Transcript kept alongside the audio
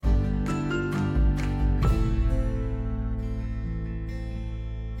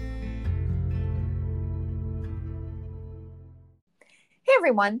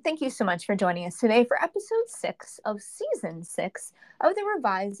everyone. Thank you so much for joining us today for episode 6 of season 6 of the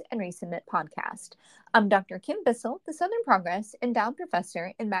Revise and Resubmit podcast. I'm Dr. Kim Bissell, the Southern Progress Endowed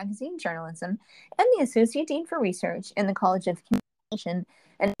Professor in Magazine Journalism and the Associate Dean for Research in the College of Communication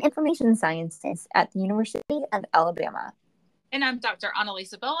and Information Sciences at the University of Alabama. And I'm Dr.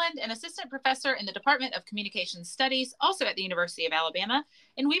 Annalisa Boland, an assistant professor in the Department of Communication Studies, also at the University of Alabama.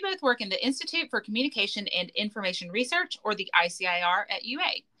 And we both work in the Institute for Communication and Information Research, or the ICIR, at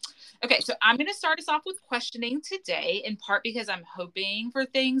UA. Okay, so I'm going to start us off with questioning today, in part because I'm hoping for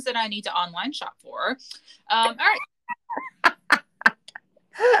things that I need to online shop for. All right.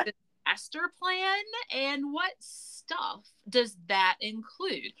 Disaster plan, and what stuff does that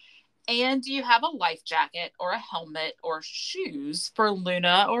include? And do you have a life jacket or a helmet or shoes for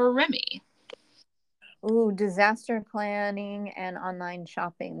Luna or Remy? Ooh, disaster planning and online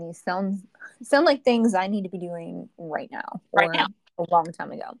shopping. These sound like things I need to be doing right now or a long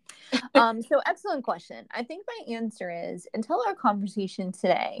time ago. So excellent question. I think my answer is, until our conversation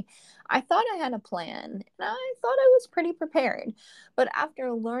today, I thought I had a plan and I thought I was pretty prepared. But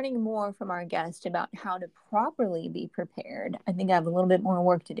after learning more from our guest about how to properly be prepared, I think I have a little bit more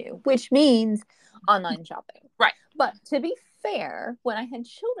work to do, which means online shopping. Right. But to be fair, when I had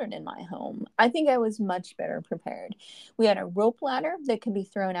children in my home, I think I was much better prepared. We had a rope ladder that could be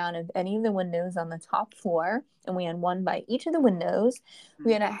thrown out of any of the windows on the top floor, and we had one by each of the windows.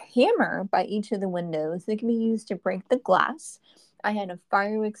 We had a hammer by each of the windows that could be used to break the glass. I had a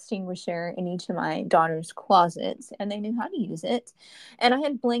fire extinguisher in each of my daughter's closets, and they knew how to use it. And I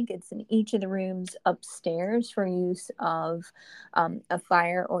had blankets in each of the rooms upstairs for use of a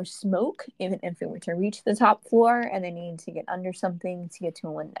fire or smoke, even if it were to reach the top floor and they needed to get under something to get to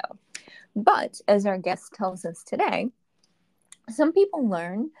a window. But as our guest tells us today, some people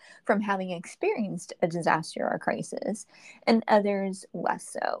learn from having experienced a disaster or crisis, and others less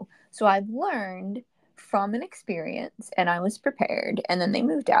so. So I've learned from an experience, and I was prepared, and then they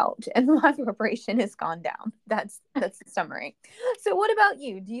moved out, and my preparation has gone down. That's the summary. So what about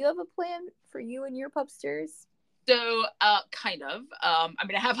you? Do you have a plan for you and your pupsters? So, kind of. I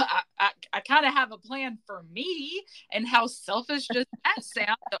mean, I kind of have a plan for me, and how selfish does that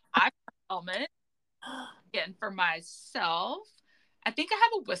sound? So I have a helmet, and for myself, I think I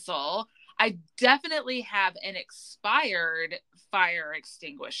have a whistle. I definitely have an expired fire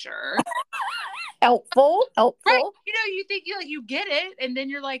extinguisher. Helpful. Right. You think you get it, and then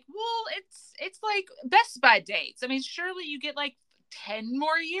you're like, well, it's like Best Buy dates. I mean, surely you get like 10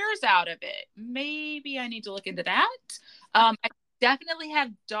 more years out of it. Maybe I need to look into that. I definitely have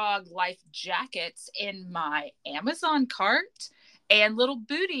dog life jackets in my Amazon cart and little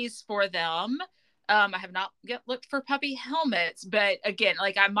booties for them. I have not yet looked for puppy helmets, but again,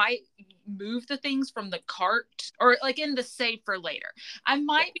 like I might move the things from the cart or like in the save for later. I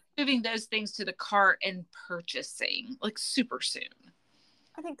might be moving those things to the cart and purchasing like super soon.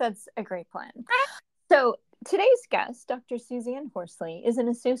 I think that's a great plan. So today's guest, Dr. Suzanne Horsley, is an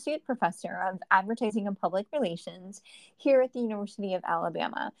associate professor of advertising and public relations here at the University of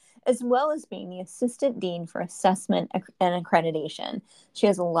Alabama, as well as being the assistant dean for assessment and accreditation. She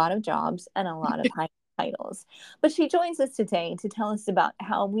has a lot of jobs and a lot of high titles, but she joins us today to tell us about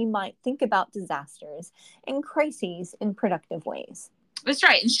how we might think about disasters and crises in productive ways. That's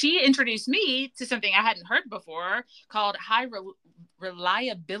right. And she introduced me to something I hadn't heard before called high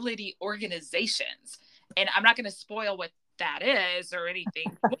reliability organizations. And I'm not going to spoil what that is or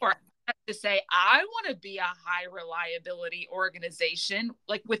anything more. To say I want to be a high reliability organization,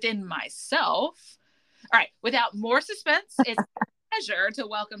 like within myself. All right. Without more suspense, it's a pleasure to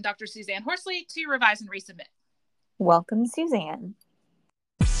welcome Dr. Suzanne Horsley to Revise and Resubmit. Welcome, Suzanne.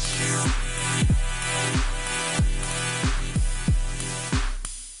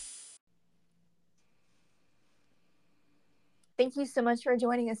 Thank you so much for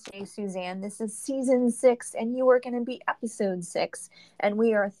joining us today, Suzanne. This is season 6, and you are going to be episode 6, and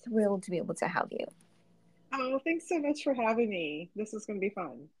we are thrilled to be able to have you. Oh, thanks so much for having me. This is going to be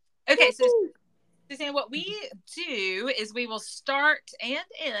fun. Okay, so Suzanne, what we do is we will start and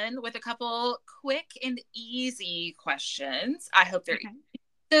end with a couple quick and easy questions. I hope they're easy.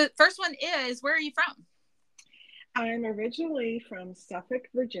 The first one is, where are you from? I'm originally from Suffolk,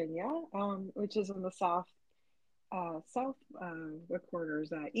 Virginia, which is in the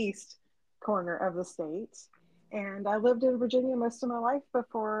east corner of the state. And I lived in Virginia most of my life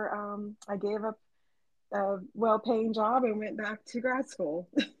before I gave up a well-paying job and went back to grad school.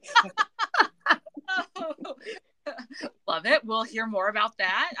 Love it. We'll hear more about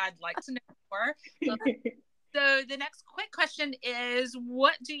that. I'd like to know more. So the next quick question is,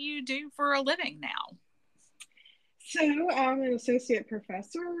 what do you do for a living now? So I'm an associate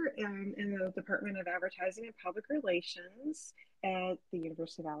professor in the Department of Advertising and Public Relations at the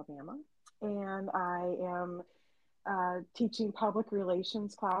University of Alabama. And I am teaching public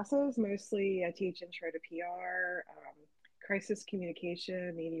relations classes. Mostly I teach intro to PR, crisis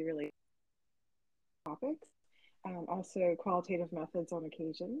communication, media related topics, also qualitative methods on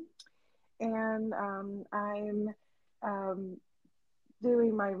occasion. And I'm um,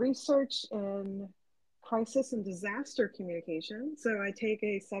 doing my research in crisis and disaster communication. So I take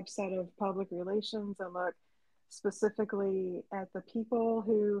a subset of public relations and look specifically at the people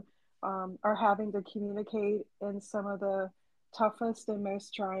who are having to communicate in some of the toughest and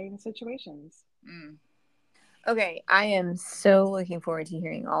most trying situations. Mm. Okay, I am so looking forward to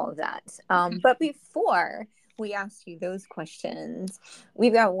hearing all of that. But before we ask you those questions,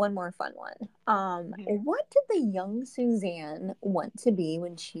 we've got one more fun one. What did the young Suzanne want to be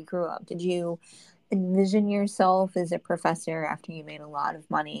when she grew up? Did you envision yourself as a professor after you made a lot of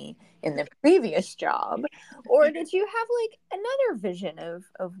money in the previous job? Or did you have like another vision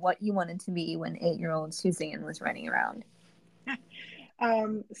of what you wanted to be when 8-year-old Suzanne was running around?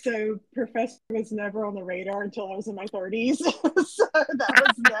 So professor was never on the radar until I was in my 30s. So that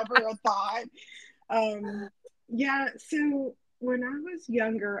was never a thought. Yeah, so when I was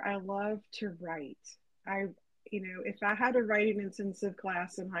younger, I loved to write. I, if I had a writing intensive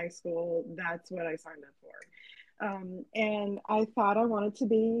class in high school, that's what I signed up for. And I thought I wanted to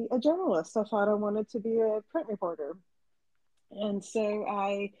be a journalist. I thought I wanted to be a print reporter. And so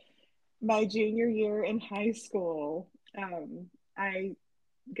my junior year in high school, I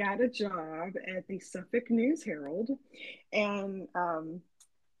got a job at the Suffolk News Herald and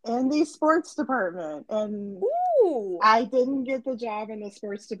in the sports department. And Ooh. I didn't get the job in the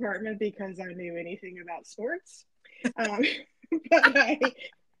sports department because I knew anything about sports. Um, but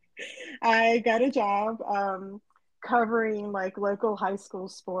I got a job covering like local high school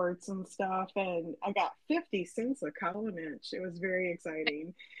sports and stuff, and I got 50 cents a column inch. It was very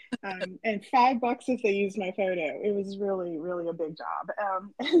exciting, and $5 if they used my photo. It was really, really a big job.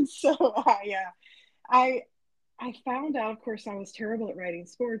 And so I I found out, of course, I was terrible at writing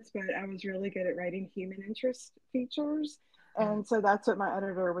sports, but I was really good at writing human interest features. And so that's what my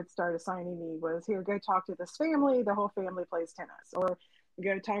editor would start assigning me was here, go talk to this family. The whole family plays tennis. Or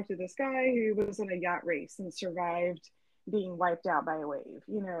go talk to this guy who was in a yacht race and survived being wiped out by a wave.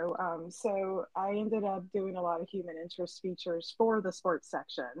 So I ended up doing a lot of human interest features for the sports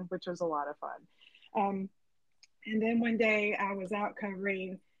section, which was a lot of fun. Um, and then one day I was out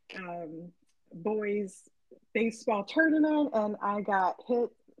covering boys baseball tournament and I got hit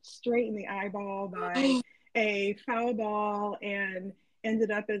straight in the eyeball by a foul ball and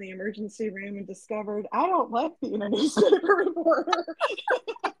ended up in the emergency room and discovered I don't like being a newspaper reporter.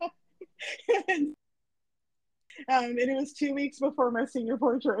 and, and it was 2 weeks before my senior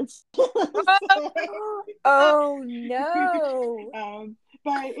portraits. So, Oh no.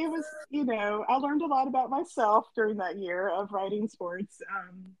 but it was, I learned a lot about myself during that year of writing sports.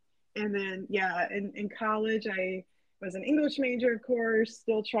 And then, yeah, in college, I was an English major, of course,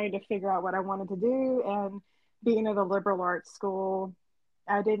 still trying to figure out what I wanted to do. And being at a liberal arts school,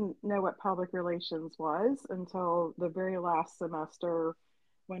 I didn't know what public relations was until the very last semester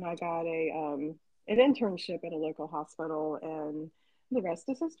when I got an internship at a local hospital, and the rest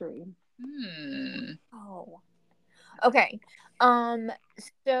is history. Hmm. Oh. Okay. Um,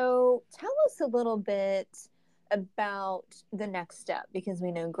 so tell us a little bit about the next step because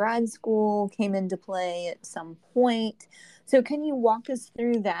we know grad school came into play at some point. So can you walk us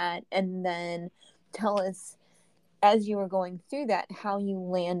through that and then tell us as you were going through that how you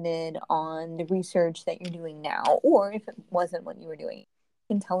landed on the research that you're doing now, or if it wasn't what you were doing, you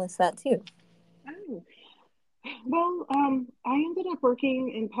can tell us that too. Oh, well, I ended up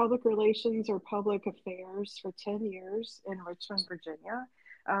working in public relations or public affairs for 10 years in Richmond, Virginia.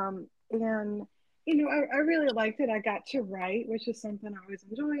 And, I really liked it. I got to write, which is something I always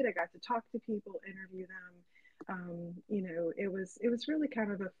enjoyed. I got to talk to people, interview them. It was really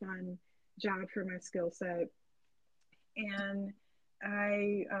kind of a fun job for my skill set. And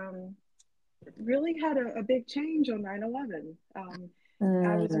I really had a big change on 9/11. Mm.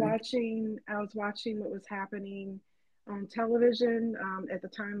 I was watching what was happening on television. At the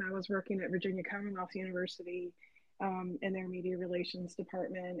time, I was working at Virginia Commonwealth University in their media relations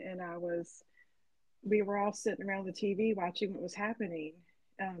department, and we were all sitting around the TV watching what was happening.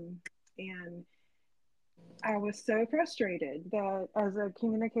 And I was so frustrated that as a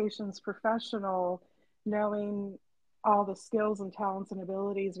communications professional, knowing all the skills and talents and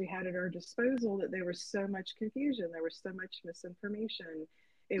abilities we had at our disposal, that there was so much confusion, there was so much misinformation.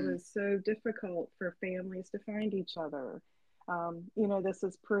 It was so difficult for families to find each other. You know, this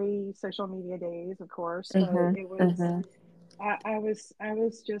is pre-social media days, of course, but Mm-hmm. it was Mm-hmm. I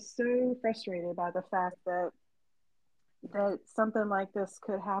was just so frustrated by the fact that something like this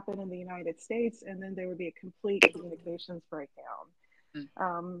could happen in the United States, and then there would be a complete communications breakdown.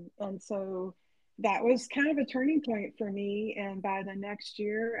 And so that was kind of a turning point for me. And by the next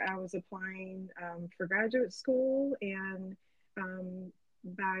year, I was applying for graduate school. And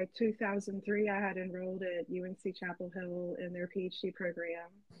by 2003, I had enrolled at UNC Chapel Hill in their PhD program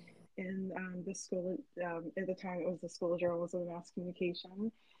in the school. At the time, it was the School of Journalism and Mass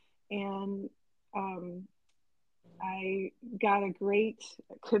Communication. And um, I got a great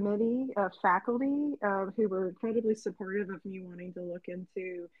committee of faculty who were incredibly supportive of me wanting to look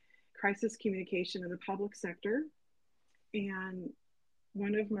into crisis communication in the public sector. And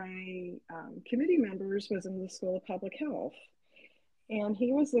one of my committee members was in the School of Public Health. And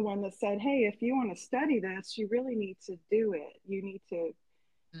he was the one that said, hey, if you want to study this, you really need to do it. You need to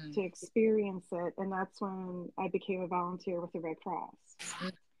experience it. And that's when I became a volunteer with the Red Cross.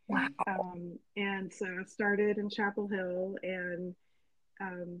 And so I started in Chapel Hill and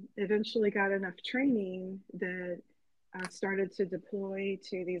eventually got enough training that I started to deploy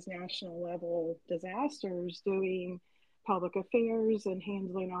to these national level disasters, doing public affairs and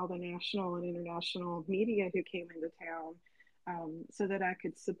handling all the national and international media who came into town, so that I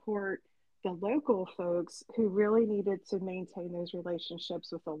could support the local folks who really needed to maintain those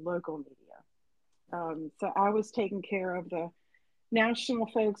relationships with the local media. So I was taking care of the national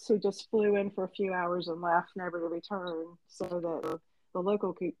folks who just flew in for a few hours and left, never to return, so that the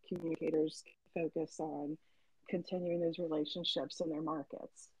local communicators focus on continuing those relationships in their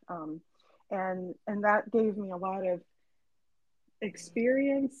markets. And that gave me a lot of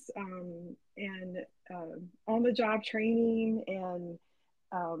experience and on the job training and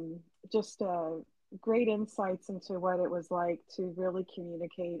just great insights into what it was like to really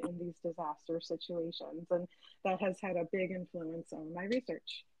communicate in these disaster situations. And that has had a big influence on my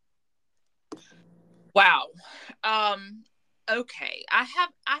research. Wow. Okay. I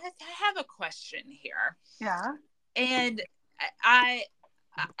have a question here. Yeah. And I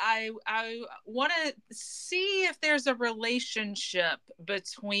want to see if there's a relationship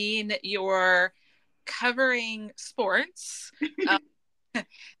between your covering sports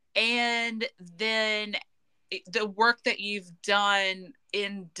and then the work that you've done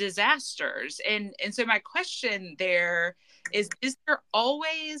in disasters. And so my question there is there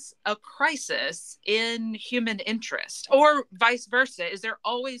always a crisis in human interest, or vice versa? Is there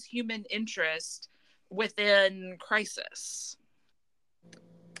always human interest within crisis?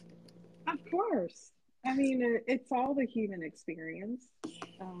 Of course. I mean, it's all the human experience.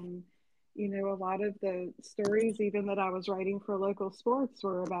 Um, you know, a lot of the stories, even that I was writing for local sports,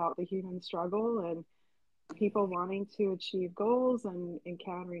 were about the human struggle and people wanting to achieve goals and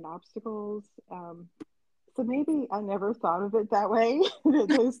encountering obstacles. So maybe I never thought of it that way, that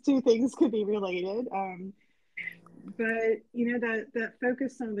those two things could be related. But you know, that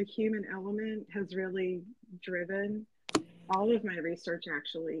focus on the human element has really driven all of my research,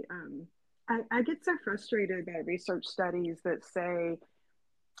 actually. I get so frustrated by research studies that say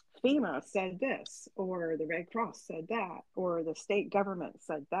FEMA said this, or the Red Cross said that, or the state government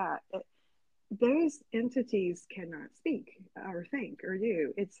said that. Those entities cannot speak or think or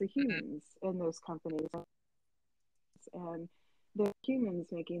do. It's the humans in those companies, and the humans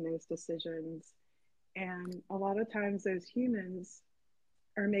making those decisions. And a lot of times, those humans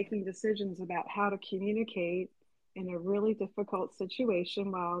are making decisions about how to communicate in a really difficult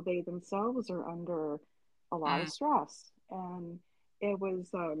situation while they themselves are under a lot of stress. And it was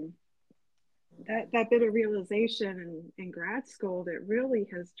that bit of realization in grad school that really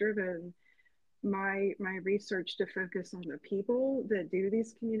has driven my research to focus on the people that do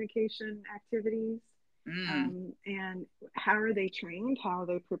these communication activities, and how are they trained, how are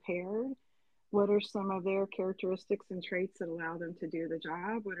they prepared, what are some of their characteristics and traits that allow them to do the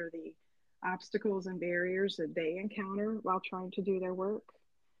job, what are the obstacles and barriers that they encounter while trying to do their work.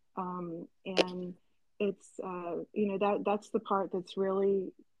 And it's you know, that's the part that's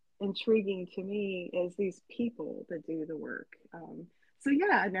really intriguing to me, is these people that do the work. So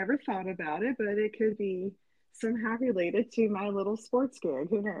yeah, I never thought about it, but it could be somehow related to my little sports gig.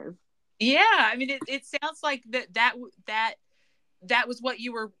 Who knows? Yeah, I mean, it sounds like that was what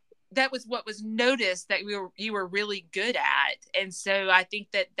you were, that was what was noticed that you were really good at. And so I think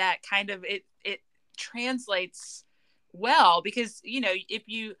that kind of it translates well, because you know, if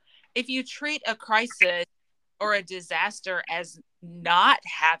you treat a crisis or a disaster as not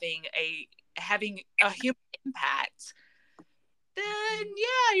having a human impact, then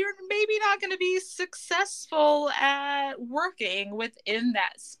yeah, you're maybe not going to be successful at working within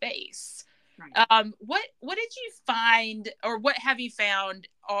that space. Right. What did you find, or what have you found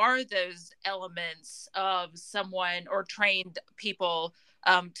are those elements of someone or trained people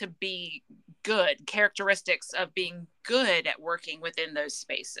to be good, characteristics of being good at working within those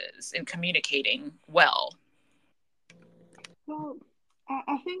spaces and communicating well? Well,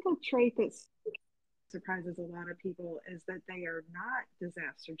 I think a trait that surprises a lot of people is that they are not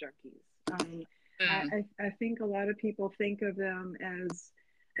disaster junkies. Mm, I think a lot of people think of them as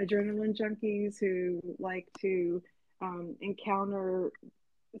adrenaline junkies who like to encounter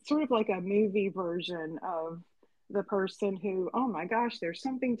sort of like a movie version of the person who, oh my gosh, there's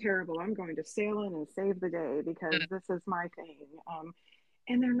something terrible. I'm going to sail in and save the day because mm, this is my thing.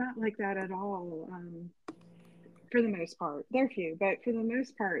 And they're not like that at all. For the most part, they're few, but for the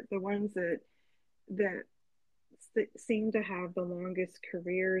most part, the ones that seem to have the longest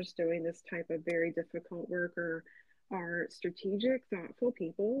careers doing this type of very difficult work are strategic, thoughtful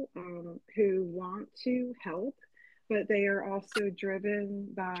people who want to help, but they are also driven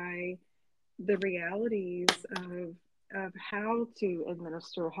by the realities of how to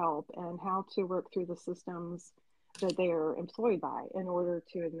administer help and how to work through the systems that they are employed by in order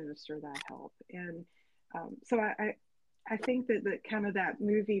to administer that help. And so I think that the kind of that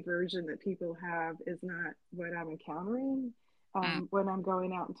movie version that people have is not what I'm encountering mm. when I'm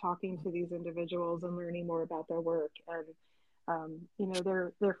going out and talking to these individuals and learning more about their work. And you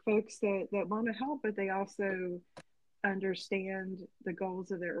know, they're folks that want to help, but they also understand the goals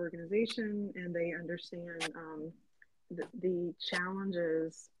of their organization and they understand the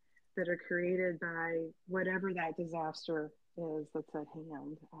challenges that are created by whatever that disaster is that's at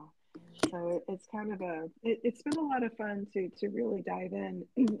hand. So it's kind of it's been a lot of fun to really dive in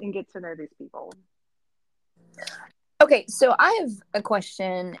and get to know these people. Okay, so I have a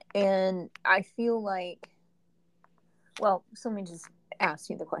question, and I feel like, well, so let me just ask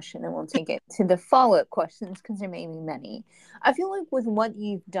you the question and we'll take it to the follow-up questions because there may be many. I feel like with what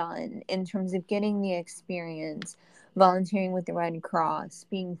you've done in terms of getting the experience, volunteering with the Red Cross,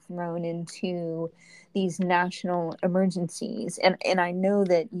 being thrown into these national emergencies, and I know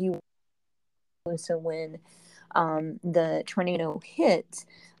that you also when the tornado hit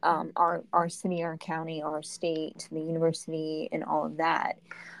our city, our county, our state, the university, and all of that.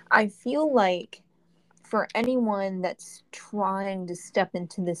 I feel like for anyone that's trying to step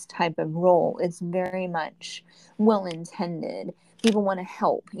into this type of role, it's very much well intended. People want to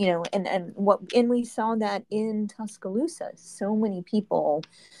help, you know, and we saw that in Tuscaloosa. So many people,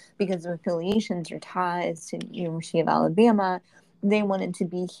 because of affiliations or ties to the University of Alabama, they wanted to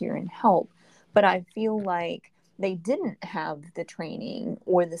be here and help. But I feel like they didn't have the training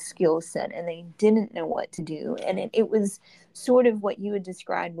or the skill set and they didn't know what to do. And it was sort of what you had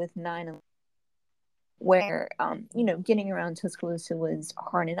described with 9/11, where you know, getting around Tuscaloosa was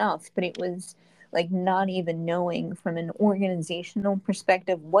hard enough, but it was like not even knowing from an organizational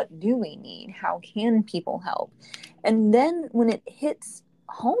perspective, what do we need, how can people help, and then when it hits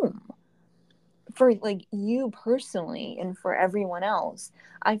home for like you personally and for everyone else,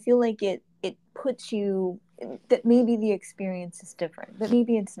 I feel like it puts you, that maybe the experience is different, but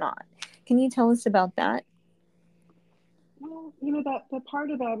maybe it's not. Can you tell us about that? Well, you know that the part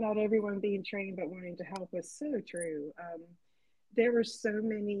about not everyone being trained but wanting to help was so true. There were so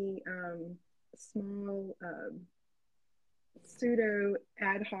many small pseudo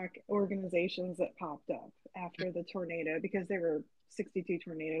ad hoc organizations that popped up after the tornado because there were 62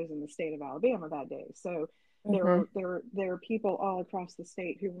 tornadoes in the state of Alabama that day. So Mm-hmm. there were people all across the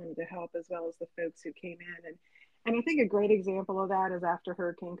state who wanted to help as well as the folks who came in. And I think a great example of that is after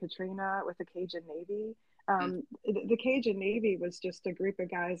Hurricane Katrina with the Cajun Navy. The Cajun Navy was just a group of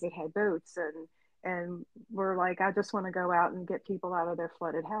guys that had boats and were like, I just want to go out and get people out of their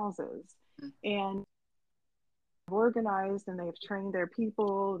flooded houses. And organized and they've trained their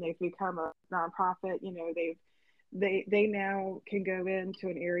people and they've become a nonprofit. You know, they now can go into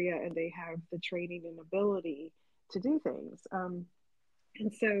an area and they have the training and ability to do things. And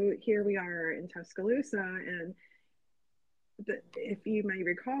so here we are in Tuscaloosa, and if you may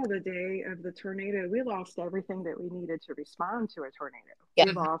recall, the day of the tornado, we lost everything that we needed to respond to a tornado. Yeah.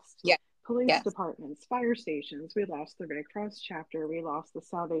 We lost Yeah. police Yes. departments, fire stations. We lost the Red Cross chapter. We lost the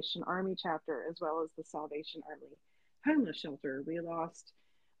Salvation Army chapter, as well as the Salvation Army homeless shelter. We lost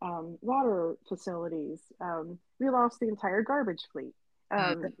water facilities. We lost the entire garbage fleet.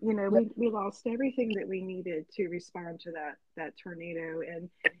 You know, Yep. we lost everything that we needed to respond to that tornado, and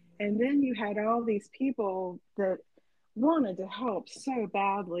then you had all these people that wanted to help so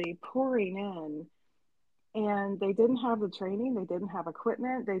badly pouring in and they didn't have the training, they didn't have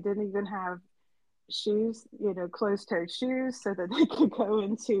equipment, they didn't even have shoes, closed-toed shoes, so that they could go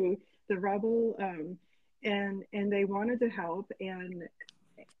into the rubble. And they wanted to help, and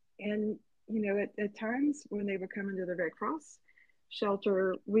at times when they would come into the Red Cross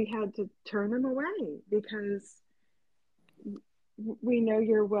shelter, we had to turn them away because we know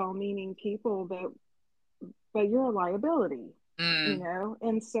you're well-meaning people, but you're a liability, Mm.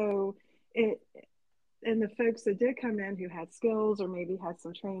 and so it and the folks that did come in who had skills or maybe had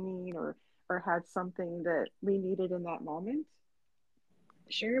some training or had something that we needed in that moment,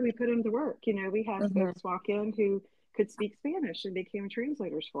 sure, we put them to work. We had Mhm. folks walk in who could speak Spanish and became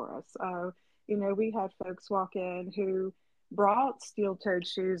translators for us. We had folks walk in who brought steel-toed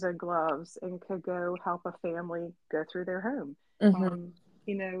shoes and gloves and could go help a family go through their home. Mhm. Um,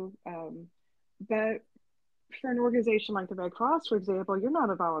 you know, um, but for an organization like the Red Cross, for example, you're not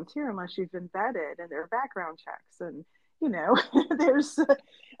a volunteer unless you've been vetted and there are background checks, and there's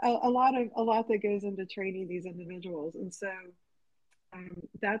a lot that goes into training these individuals, and so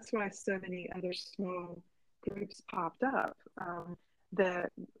that's why so many other small groups popped up.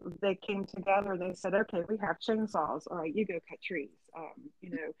 That they came together. They said, "Okay, we have chainsaws. All right, you go cut trees.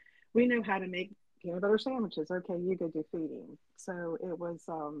 We know how to make peanut butter sandwiches. Okay, you go do feeding." So it was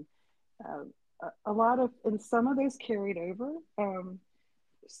uh, a lot of, and some of those carried over.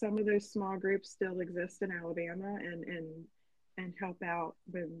 Some of those small groups still exist in Alabama and help out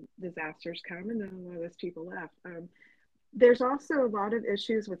when disasters come, and then a lot of those people left. There's also a lot of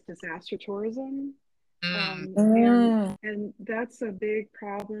issues with disaster tourism, Mm. and Mm. that's a big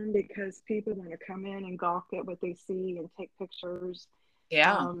problem because people want to come in and gawk at what they see and take pictures,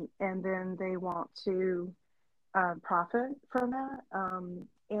 Yeah. and then they want to profit from that.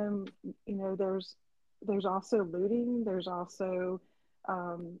 And there's also looting. There's also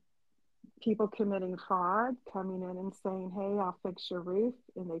um, people committing fraud, coming in and saying, "Hey, I'll fix your roof,"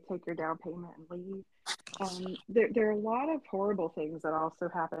 and they take your down payment and leave. There are a lot of horrible things that also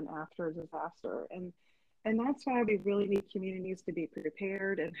happen after a disaster, and that's why we really need communities to be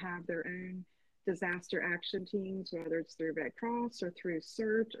prepared and have their own disaster action teams, whether it's through Red Cross or through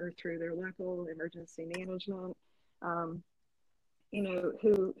CERT or through their local emergency management, um,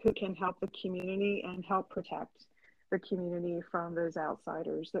 who can help the community and help protect the community from those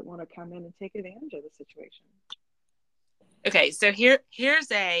outsiders that want to come in and take advantage of the situation. Okay, so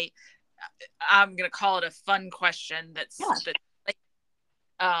here's a I'm gonna call it a fun question. Yeah. That like,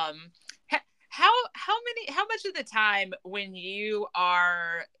 um how much of the time when you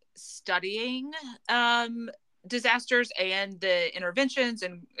are studying disasters and the interventions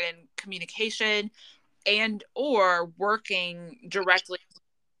and communication and or working directly with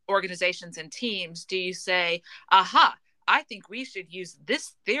organizations and teams do you say, aha, I think we should use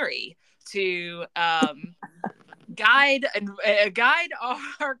this theory to guide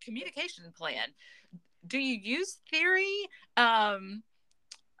our communication plan? Do you use theory? um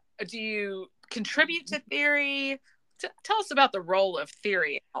do you contribute to theory? Tell us about the role of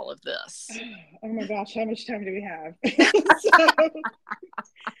theory in all of this. Oh my gosh, how much time do we have?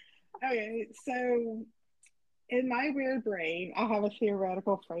 So in my weird brain, I have a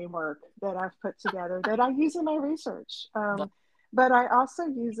theoretical framework that I've put together that I use in my research. But I also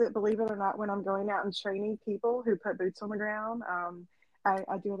use it, believe it or not, when I'm going out and training people who put boots on the ground.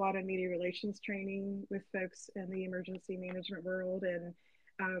 I do a lot of media relations training with folks in the emergency management world. And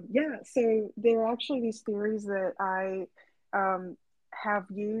yeah, so there are actually these theories that I have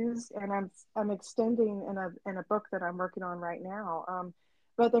used, and I'm extending in a book that I'm working on right now.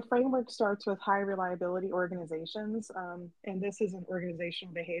 But the framework starts with high reliability organizations. And this is an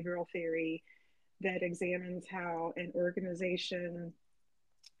organizational behavioral theory that examines how an organization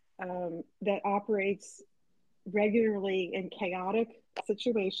that operates regularly in chaotic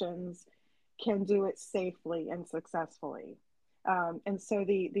situations can do it safely and successfully. And so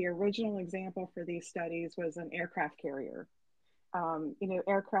the original example for these studies was an aircraft carrier.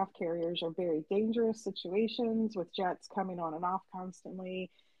 Aircraft carriers are very dangerous situations with jets coming on and off constantly.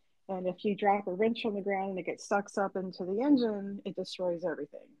 And if you drop a wrench on the ground and it gets sucks up into the engine, it destroys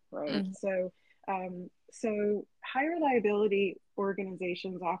everything, right? Mhm. So high reliability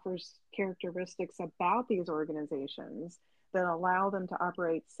organizations offers characteristics about these organizations that allow them to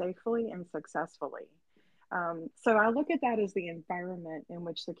operate safely and successfully. So I look at that as the environment in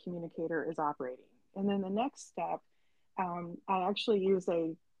which the communicator is operating. And then the next step, I actually use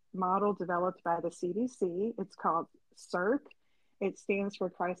a model developed by the CDC. It's called CERC. It stands for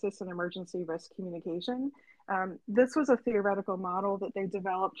Crisis and Emergency Risk Communication. This was a theoretical model that they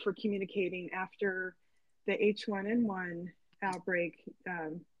developed for communicating after the H1N1 outbreak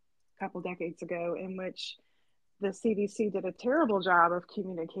couple decades ago in which the CDC did a terrible job of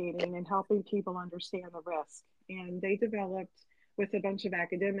communicating and helping people understand the risk. And they developed, with a bunch of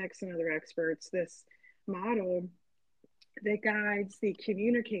academics and other experts, this model that guides the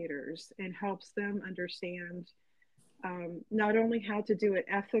communicators and helps them understand not only how to do it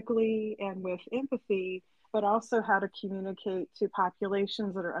ethically and with empathy, but also how to communicate to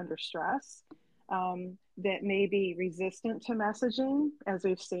populations that are under stress, that may be resistant to messaging, as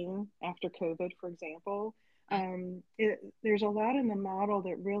we've seen after COVID, for example. There's a lot in the model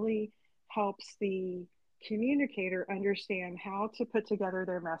that really helps the communicator understand how to put together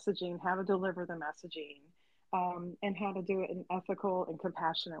their messaging, how to deliver the messaging, and how to do it in ethical and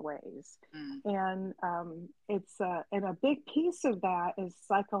compassionate ways. And and a big piece of that is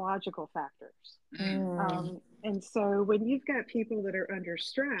psychological factors. And so when you've got people that are under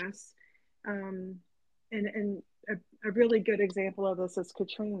stress, and a really good example of this is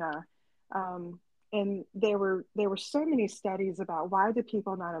Katrina. And there were so many studies about why do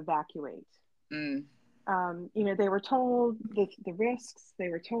people not evacuate. They were told the risks, they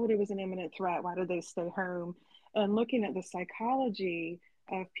were told it was an imminent threat. Why did they stay home? And looking at the psychology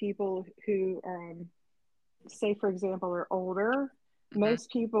of people who, say, for example, are older,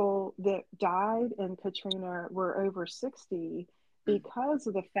 most people that died in Katrina were over 60 because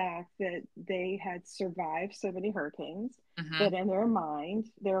of the fact that they had survived so many hurricanes that in their mind,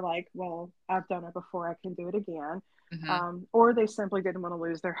 they're like, well, I've done it before, I can do it again. Or they simply didn't want to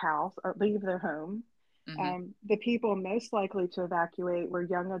lose their house or leave their home. The people most likely to evacuate were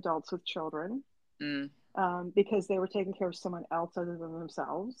young adults with children, because they were taking care of someone else other than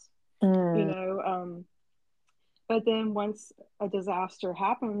themselves. But then once a disaster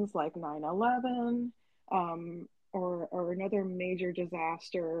happens, like 9/11, or another major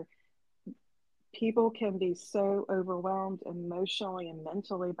disaster, people can be so overwhelmed emotionally and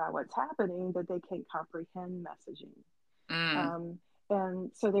mentally by what's happening that they can't comprehend messaging.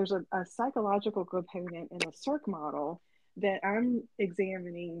 And so there's a psychological component in the CIRC model that I'm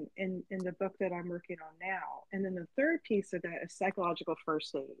examining in the book that I'm working on now. And then the third piece of that is psychological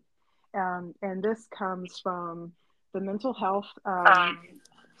first aid. And this comes from the mental health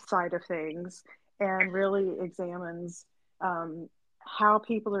side of things, and really examines how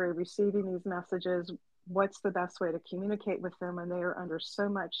people are receiving these messages, what's the best way to communicate with them when they are under so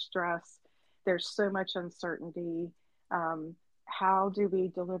much stress, there's so much uncertainty. How do we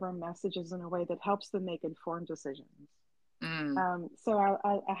deliver messages in a way that helps them make informed decisions? So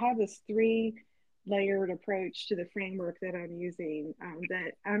I have this 3-layered approach to the framework that I'm using,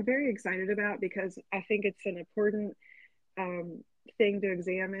 that I'm very excited about, because I think it's an important thing to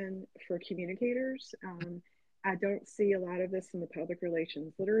examine for communicators. I don't see a lot of this in the public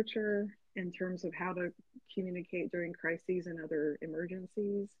relations literature in terms of how to communicate during crises and other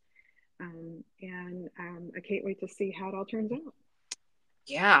emergencies. And I can't wait to see how it all turns out.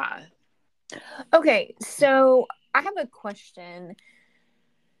 Yeah. Okay, so I have a question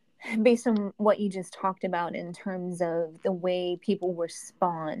based on what you just talked about in terms of the way people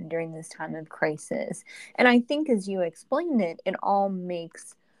respond during this time of crisis. And I think as you explained it, it all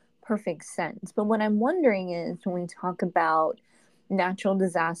makes perfect sense. But what I'm wondering is, when we talk about natural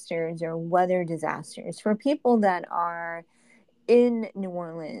disasters or weather disasters, for people that are in New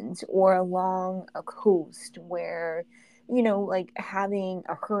Orleans or along a coast where, like having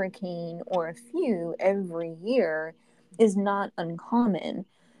a hurricane or a few every year is not uncommon.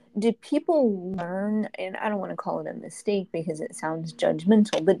 Did people learn, and I don't want to call it a mistake because it sounds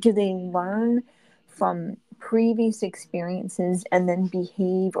judgmental, but do they learn from previous experiences and then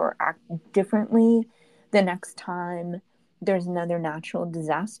behave or act differently the next time there's another natural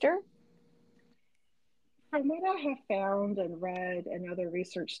disaster? From what I have found and read and other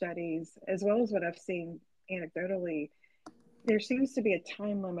research studies, as well as what I've seen anecdotally, there seems to be a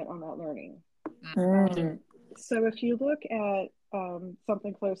time limit on that learning. So if you look at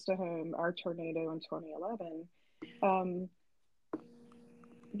something close to home, our tornado in 2011,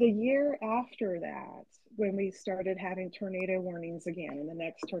 the year after that, when we started having tornado warnings again in the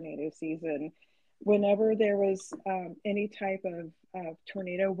next tornado season, whenever there was any type of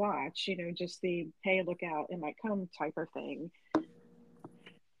tornado watch, just the, hey, look out, it might come type of thing,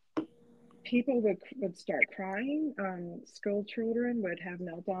 people would start crying. School children would have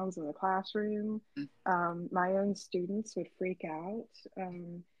meltdowns in the classroom. My own students would freak out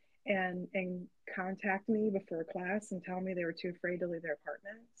and contact me before class and tell me they were too afraid to leave their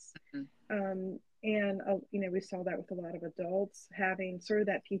apartments. We saw that with a lot of adults having sort of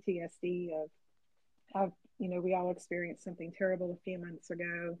that PTSD of we all experienced something terrible a few months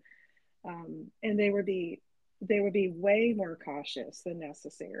ago. And they would be they would be way more cautious than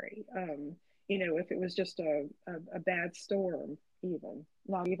necessary. If it was just a bad storm, even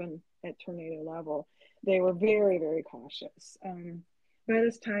not even at tornado level, they were very, very cautious. But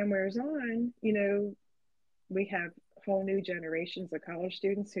as time wears on, we have whole new generations of college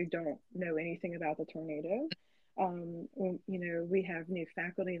students who don't know anything about the tornado. We have new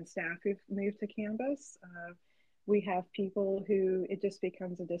faculty and staff who've moved to campus. We have people who it just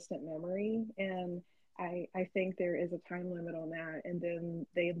becomes a distant memory. And I think there is a time limit on that. And then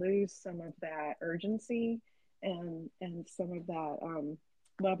they lose some of that urgency and some of that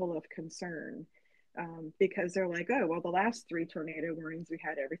level of concern because they're like, oh, well, the last three tornado warnings we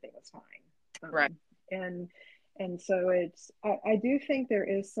had, everything was fine. Right. And so I do think there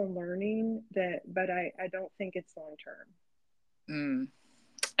is some learning but I don't think it's long term.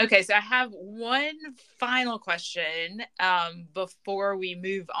 Okay, so I have one final question before we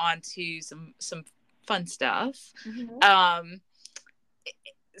move on to some fun stuff. Mm-hmm.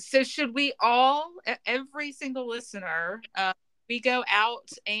 So should we all, every single listener, we go out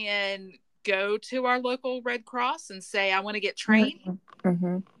and go to our local Red Cross and say, I want to get trained?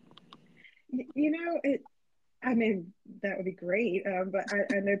 Mm-hmm. I mean, that would be great, but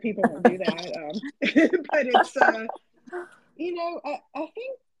I know people won't do that. But it's, I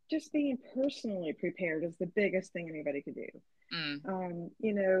think just being personally prepared is the biggest thing anybody could do.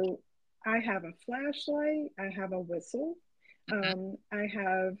 I have a flashlight, I have a whistle, I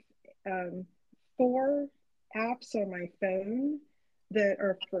have 4 apps on my phone that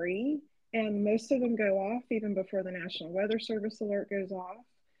are free, and most of them go off even before the National Weather Service alert goes off.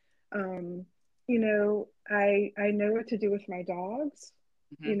 I know what to do with my dogs.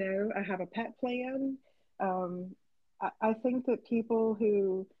 I have a pet plan. I think that people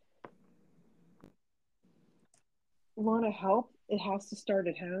who want to help, it has to start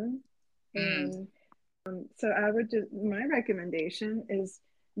at home. And so my recommendation is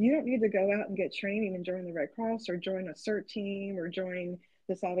you don't need to go out and get training and join the Red Cross or join a CERT team or join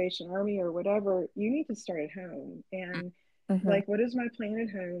the Salvation Army or whatever. You need to start at home. And like, what is my plan at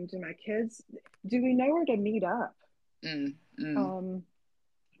home? Do we know where to meet up? I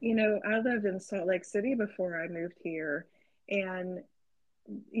lived in Salt Lake City before I moved here, and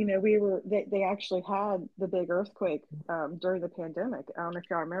they actually had the big earthquake during the pandemic. I don't know if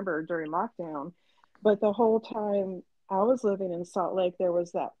y'all remember during lockdown, but the whole time I was living in Salt Lake, there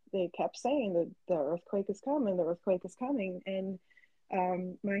was that they kept saying that the earthquake is coming, the earthquake is coming, and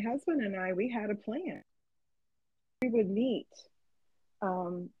my husband and I, we had a plan. We would meet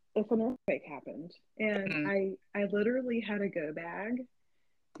if an earthquake happened, and I literally had a go bag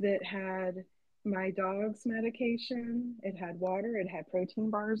that had my dog's medication, it had water, it had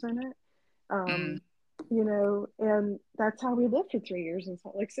protein bars in it. And that's how we lived for 3 years in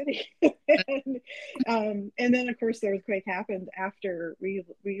Salt Lake City. And then of course the earthquake happened after we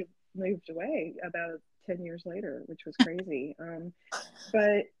moved away about 10 years later, which was crazy.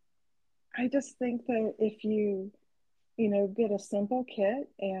 But I just think that if you get a simple kit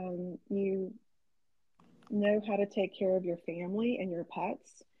and you know how to take care of your family and your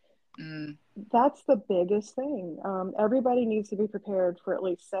pets, that's the biggest thing. Everybody needs to be prepared for at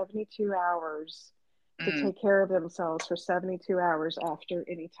least 72 hours to take care of themselves for 72 hours after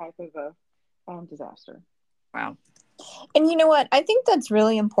any type of a disaster. Wow. And you know what? I think that's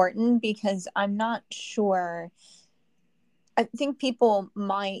really important because I'm not sure. I think people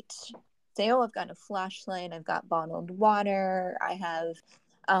might say, oh, I've got a flashlight, I've got bottled water, I have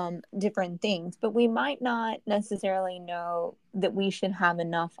different things, but we might not necessarily know that we should have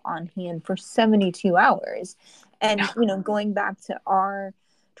enough on hand for 72 hours. And, going back to our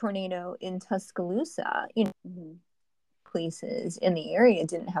tornado in Tuscaloosa, places in the area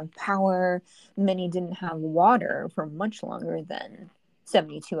didn't have power. Many didn't have water for much longer than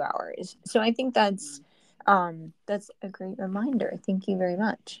 72 hours. So I think that's a great reminder. Thank you very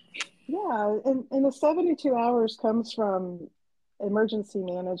much. Yeah, and the 72 hours comes from emergency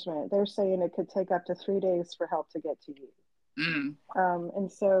management. They're saying it could take up to 3 days for help to get to you.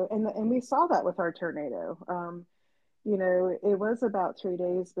 And we saw that with our tornado. It was about 3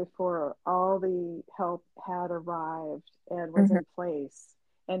 days before all the help had arrived and was in place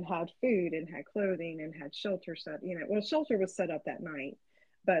and had food and had clothing and had shelter set. Shelter was set up that night,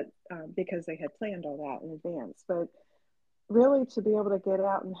 but because they had planned all that in advance. But really, to be able to get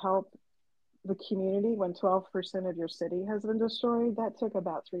out and help the community when 12% of your city has been destroyed, that took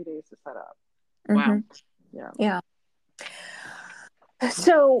about 3 days to set up. Wow. Yeah.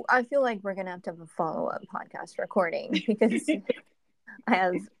 So I feel like we're gonna have a follow-up podcast recording because I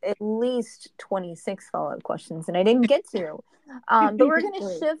have at least 26 follow-up questions and I didn't get to. But we're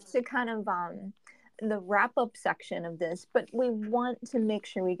gonna shift to kind of the wrap up section of this, but we want to make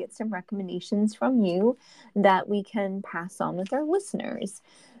sure we get some recommendations from you that we can pass on with our listeners.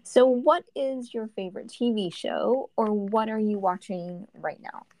 So, what is your favorite TV show, or what are you watching right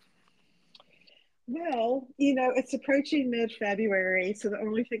now? Well, it's approaching mid-February, so the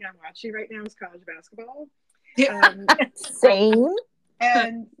only thing I'm watching right now is college basketball. Um, Same.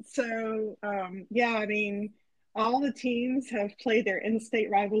 and so, yeah, I mean, all the teams have played their in-state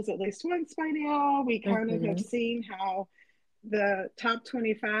rivals at least once by now. We kind of have Mm-hmm. seen how the top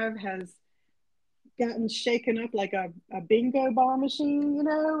 25 has gotten shaken up like a bingo ball machine,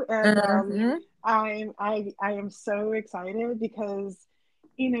 and Mm-hmm. I am so excited because,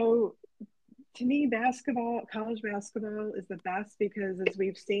 you know, to me, college basketball is the best because, as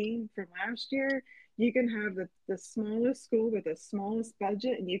we've seen from last year, you can have the smallest school with the smallest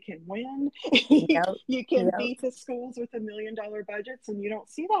budget and you can win. Yep. You can Yep. beat the schools with $1 million budgets, and you don't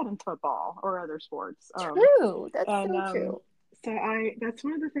see that in football or other sports. True. That's And so true. so that's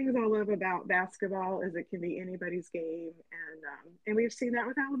one of the things I love about basketball is it can be anybody's game, and we've seen that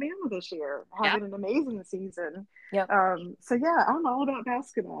with Alabama this year Yeah. having an amazing season. Yep. So yeah, I'm all about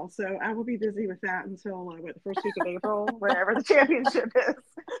basketball. So I will be busy with that until the first week of April, whenever the championship is.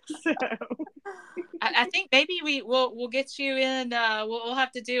 So I think maybe we'll get you in. We'll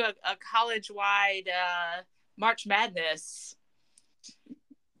have to do a college wide March Madness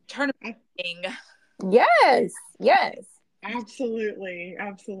tournament thing. Yes. Yes. absolutely,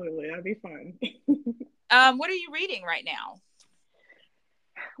 that'd be fun. What are you reading right now?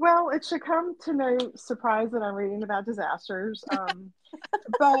 Well, it should come to no surprise that I'm reading about disasters.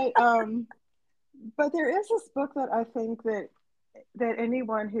 But there is this book that I think that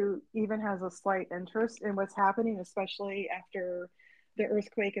anyone who even has a slight interest in what's happening, especially after the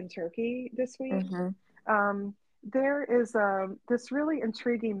earthquake in Turkey this week, Mm-hmm. there is this really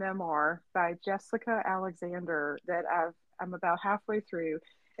intriguing memoir by Jessica Alexander that I'm about halfway through.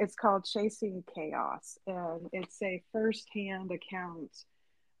 It's called Chasing Chaos, and it's a firsthand account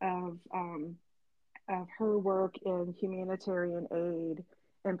of her work in humanitarian aid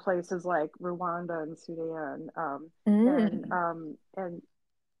in places like Rwanda and Sudan, Mm. and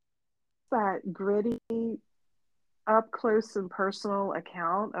that gritty, up close and personal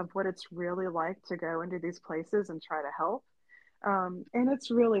account of what it's really like to go into these places and try to help, and it's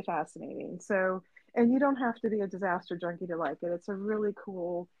really fascinating. So, and you don't have to be a disaster junkie to like it. It's a really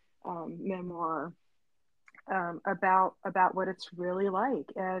cool memoir about what it's really like.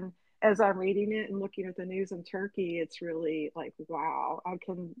 And as I'm reading it and looking at the news in Turkey, it's really like, wow, I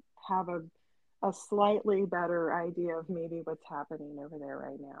can have a slightly better idea of maybe what's happening over there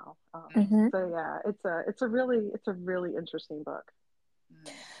right now. Mm-hmm. So yeah, it's a really interesting book.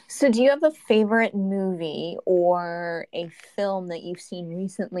 So, do you have a favorite movie or a film that you've seen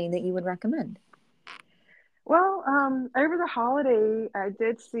recently that you would recommend? Well, over the holiday, I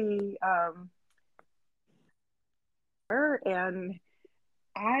did see her, and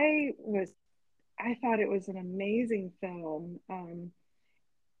I was I thought it was an amazing film.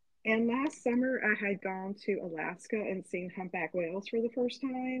 And last summer, I had gone to Alaska and seen humpback whales for the first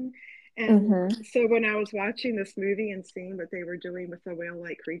time. And Mm-hmm. so when I was watching this movie and seeing what they were doing with the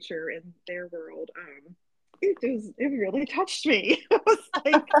whale-like creature in their world, it really touched me. I was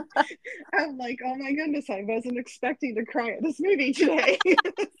like, I'm like, oh my goodness, I wasn't expecting to cry at this movie today.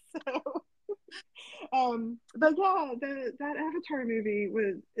 So, but yeah, that Avatar movie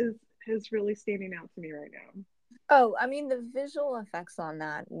is really standing out to me right now. Oh, I mean, the visual effects on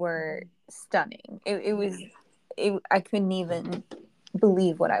that were stunning. It was, Yes. I couldn't even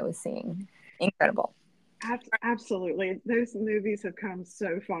believe what I was seeing. Incredible. Absolutely. Those movies have come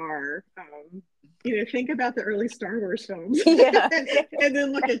so far. Think about the early Star Wars films Yeah. and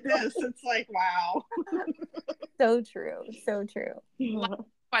then look at this. It's like, wow. So true. So true. Yeah.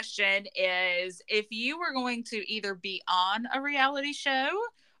 Question is, if you were going to either be on a reality show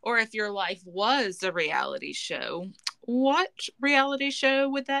or if your life was a reality show, what reality show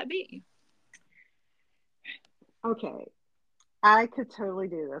would that be? Okay. I could totally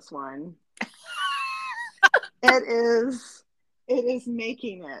do this one. It is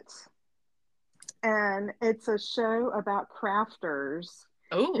Making It. And it's a show about crafters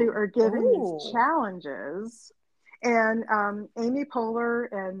who Oh, are given these Oh. challenges. And Amy Poehler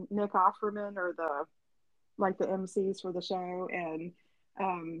and Nick Offerman are the MCs for the show, and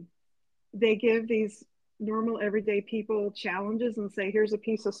um, they give these normal everyday people challenges and say, here's a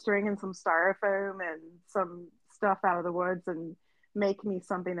piece of string and some styrofoam and some stuff out of the woods, and make me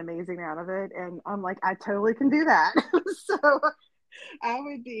something amazing out of it. And I'm like, I totally can do that. So I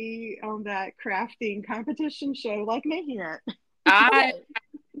would be on that crafting competition show, like Making It. I Okay.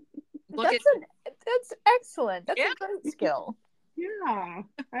 look at That's That's excellent. That's Yeah. a great skill. Yeah,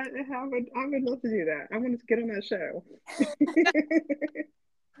 I would love to do that. I want to get on that show.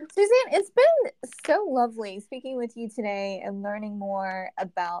 Suzanne, it's been so lovely speaking with you today and learning more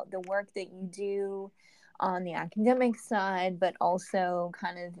about the work that you do on the academic side, but also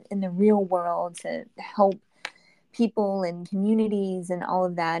kind of in the real world to help people and communities and all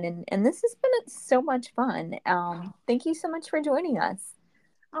of that. And this has been so much fun. Thank you so much for joining us.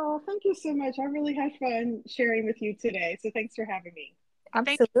 Oh, thank you so much. I really had fun sharing with you today. So thanks for having me.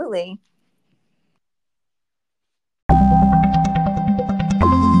 Thank Absolutely.